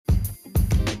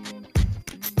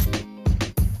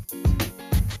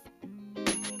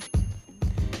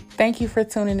Thank you for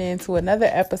tuning in to another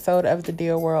episode of the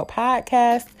Dear World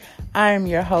podcast. I am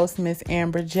your host, Miss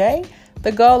Amber J.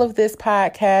 The goal of this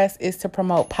podcast is to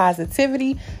promote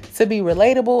positivity, to be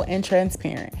relatable and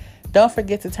transparent. Don't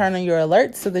forget to turn on your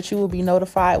alerts so that you will be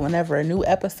notified whenever a new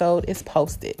episode is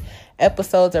posted.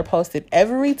 Episodes are posted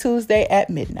every Tuesday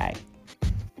at midnight.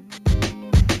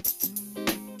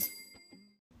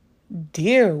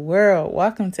 Dear world,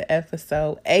 welcome to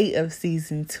episode 8 of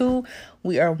season 2.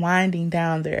 We are winding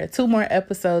down. There are 2 more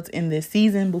episodes in this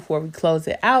season before we close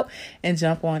it out and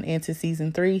jump on into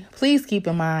season 3. Please keep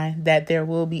in mind that there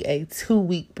will be a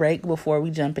 2-week break before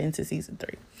we jump into season 3.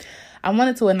 I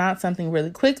wanted to announce something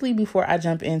really quickly before I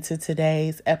jump into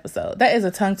today's episode. That is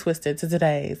a tongue twister to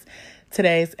today's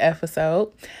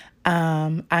episode.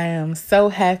 I am so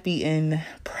happy and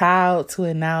proud to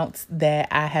announce that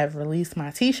I have released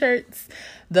my t-shirts.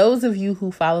 Those of you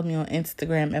who follow me on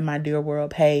Instagram and my Dear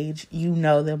World page, you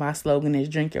know that my slogan is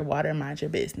drink your water, mind your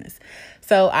business.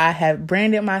 So I have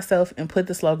branded myself and put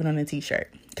the slogan on a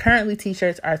t-shirt. Currently,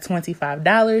 t-shirts are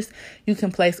 $25. You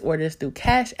can place orders through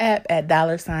Cash App at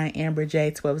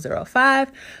 $AmberJ1205.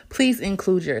 Please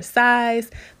include your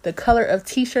size, the color of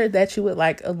t-shirt that you would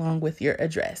like, along with your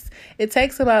address. It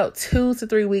takes about 2 to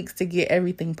 3 weeks to get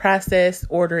everything processed,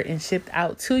 ordered, and shipped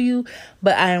out to you,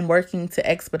 but I am working to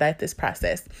expedite this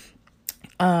process.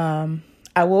 I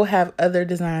will have other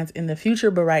designs in the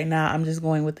future, but right now I'm just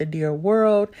going with the Dear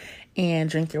World and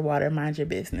drink your water, mind your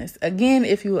business. Again,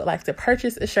 if you would like to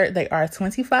purchase a shirt, they are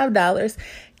 $25.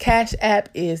 Cash App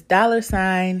is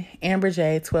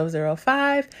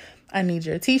 $AmberJ1205. I need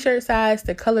your t-shirt size,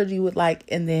 the color you would like,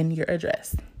 and then your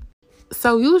address.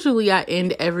 So usually I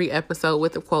end every episode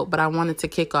with a quote, but I wanted to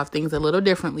kick off things a little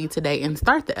differently today and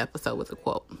start the episode with a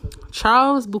quote.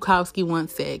 Charles Bukowski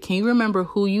once said, "Can you remember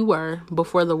who you were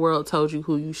before the world told you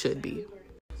who you should be?"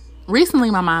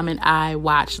 Recently, my mom and I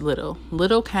watched Little.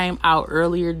 Little came out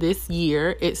earlier this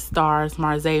year. It stars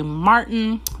Marsai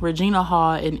Martin, Regina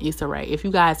Hall, and Issa Rae. If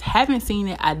you guys haven't seen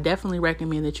it, I definitely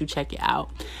recommend that you check it out.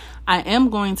 I am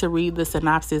going to read the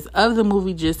synopsis of the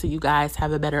movie just so you guys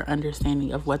have a better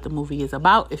understanding of what the movie is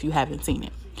about if you haven't seen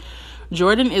it.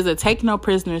 Jordan is a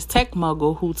take-no-prisoners tech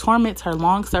mogul who torments her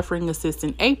long-suffering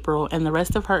assistant April and the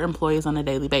rest of her employees on a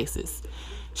daily basis.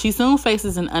 She soon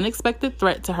faces an unexpected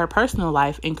threat to her personal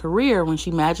life and career when she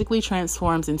magically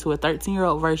transforms into a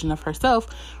 13-year-old version of herself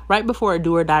right before a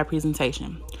do-or-die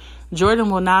presentation. Jordan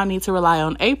will now need to rely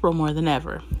on April more than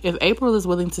ever, if April is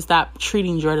willing to stop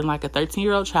treating Jordan like a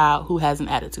 13-year-old child who has an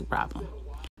attitude problem.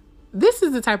 This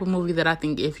is the type of movie that I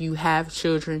think if you have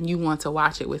children, you want to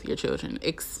watch it with your children,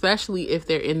 especially if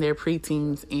they're in their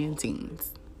preteens and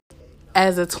teens.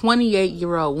 As a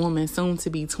 28-year-old woman, soon to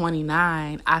be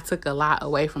 29, I took a lot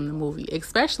away from the movie,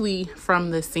 especially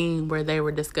from the scene where they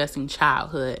were discussing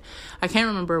childhood. I can't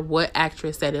remember what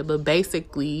actress said it, but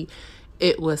basically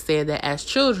it was said that as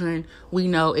children, we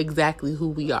know exactly who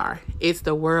we are. It's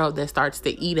the world that starts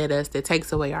to eat at us, that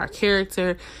takes away our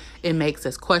character. It makes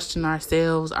us question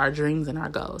ourselves, our dreams, and our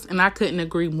goals. And I couldn't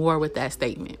agree more with that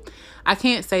statement. I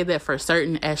can't say that for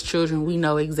certain as children we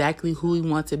know exactly who we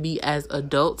want to be as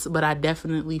adults, but I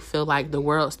definitely feel like the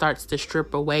world starts to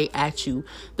strip away at you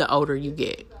the older you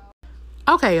get.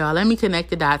 Okay, y'all, let me connect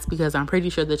the dots because I'm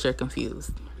pretty sure that you're confused.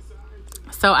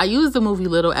 So I used the movie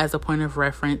Little as a point of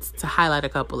reference to highlight a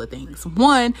couple of things.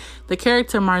 One, the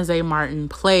character Marsai Martin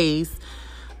plays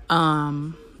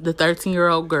the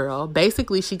 13-year-old girl.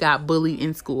 Basically, she got bullied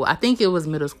in school. I think it was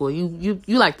middle school. You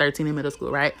like 13 in middle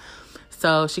school, right?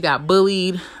 So she got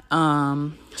bullied. She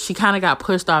kind of got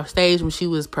pushed off stage when she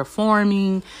was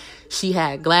performing. She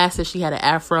had glasses. She had an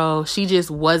afro. She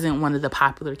just wasn't one of the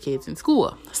popular kids in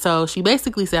school. So she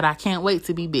basically said, I can't wait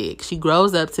to be big. She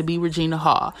grows up to be Regina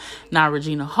Hall. Now,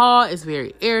 Regina Hall is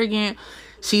very arrogant.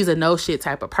 She's a no shit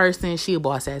type of person. She a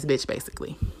boss ass bitch,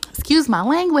 basically. Excuse my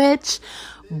language.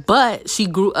 But she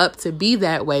grew up to be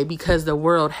that way because the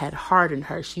world had hardened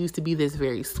her. She used to be this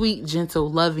very sweet, gentle,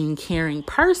 loving, caring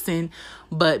person.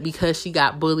 But because she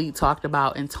got bullied, talked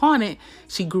about, and taunted,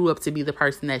 she grew up to be the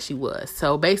person that she was.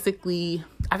 So basically,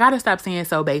 I got to stop saying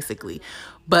so basically.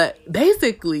 But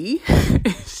basically,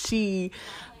 she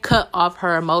cut off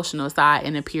her emotional side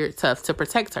and appeared tough to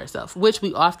protect herself, which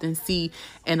we often see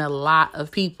in a lot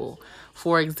of people.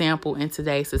 For example, in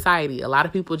today's society, a lot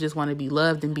of people just want to be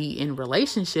loved and be in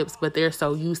relationships, but they're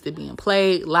so used to being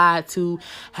played, lied to,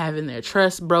 having their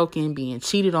trust broken, being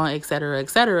cheated on, etc.,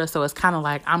 etc. So it's kind of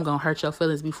like, I'm going to hurt your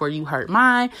feelings before you hurt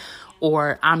mine,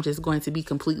 or I'm just going to be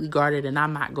completely guarded and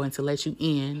I'm not going to let you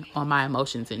in on my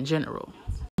emotions in general.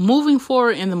 Moving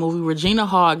forward in the movie, Regina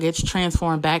Hall gets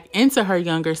transformed back into her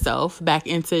younger self, back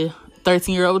into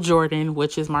 13-year-old Jordan,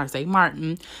 which is Marsai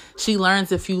Martin, she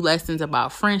learns a few lessons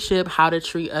about friendship, how to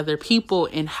treat other people,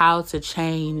 and how to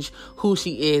change who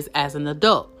she is as an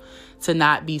adult. To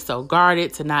not be so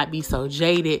guarded, to not be so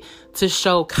jaded, to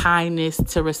show kindness,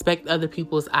 to respect other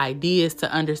people's ideas,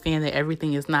 to understand that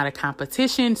everything is not a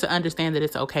competition, to understand that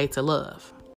it's okay to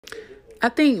love. I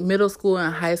think middle school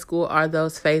and high school are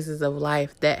those phases of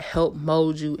life that help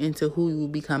mold you into who you will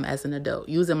become as an adult.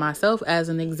 Using myself as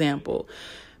an example,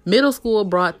 middle school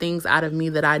brought things out of me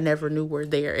that I never knew were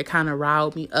there. It kind of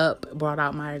riled me up, brought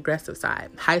out my aggressive side.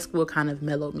 High school kind of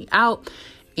mellowed me out.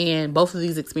 And both of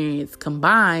these experiences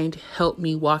combined helped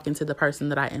me walk into the person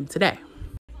that I am today.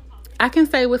 I can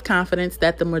say with confidence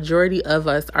that the majority of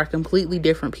us are completely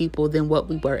different people than what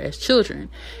we were as children.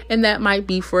 And that might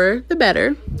be for the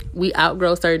better. We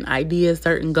outgrow certain ideas,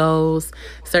 certain goals,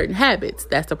 certain habits.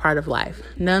 That's a part of life.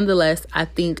 Nonetheless, I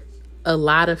think a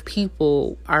lot of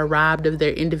people are robbed of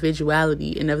their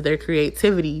individuality and of their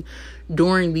creativity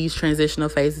during these transitional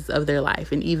phases of their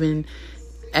life. And even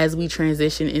as we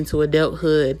transition into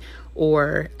adulthood,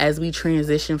 or as we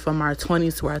transition from our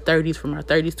 20s to our 30s, from our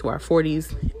 30s to our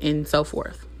 40s, and so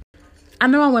forth. I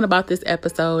know I went about this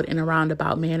episode in a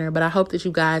roundabout manner, but I hope that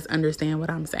you guys understand what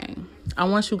I'm saying. I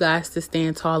want you guys to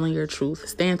stand tall in your truth,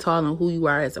 stand tall in who you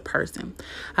are as a person.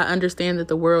 I understand that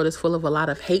the world is full of a lot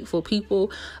of hateful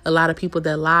people, a lot of people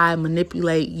that lie,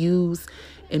 manipulate, use,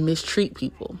 and mistreat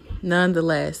people.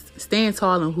 Nonetheless, stand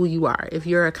tall in who you are. If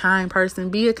you're a kind person,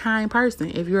 be a kind person.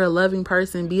 If you're a loving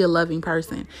person, be a loving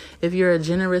person. If you're a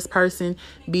generous person,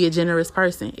 be a generous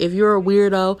person. If you're a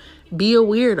weirdo, be a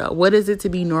weirdo. What is it to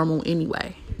be normal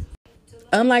anyway?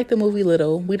 Unlike the movie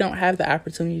Little, we don't have the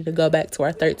opportunity to go back to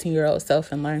our 13-year-old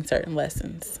self and learn certain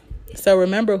lessons. So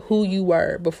remember who you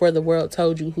were before the world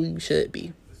told you who you should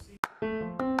be.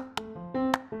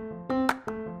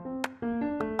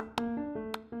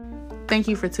 Thank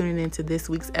you for tuning in to this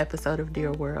week's episode of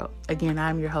Dear World. Again,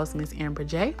 I'm your host, Miss Amber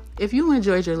J. If you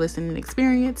enjoyed your listening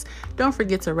experience, don't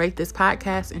forget to rate this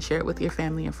podcast and share it with your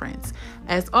family and friends.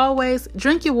 As always,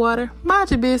 drink your water, mind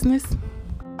your business.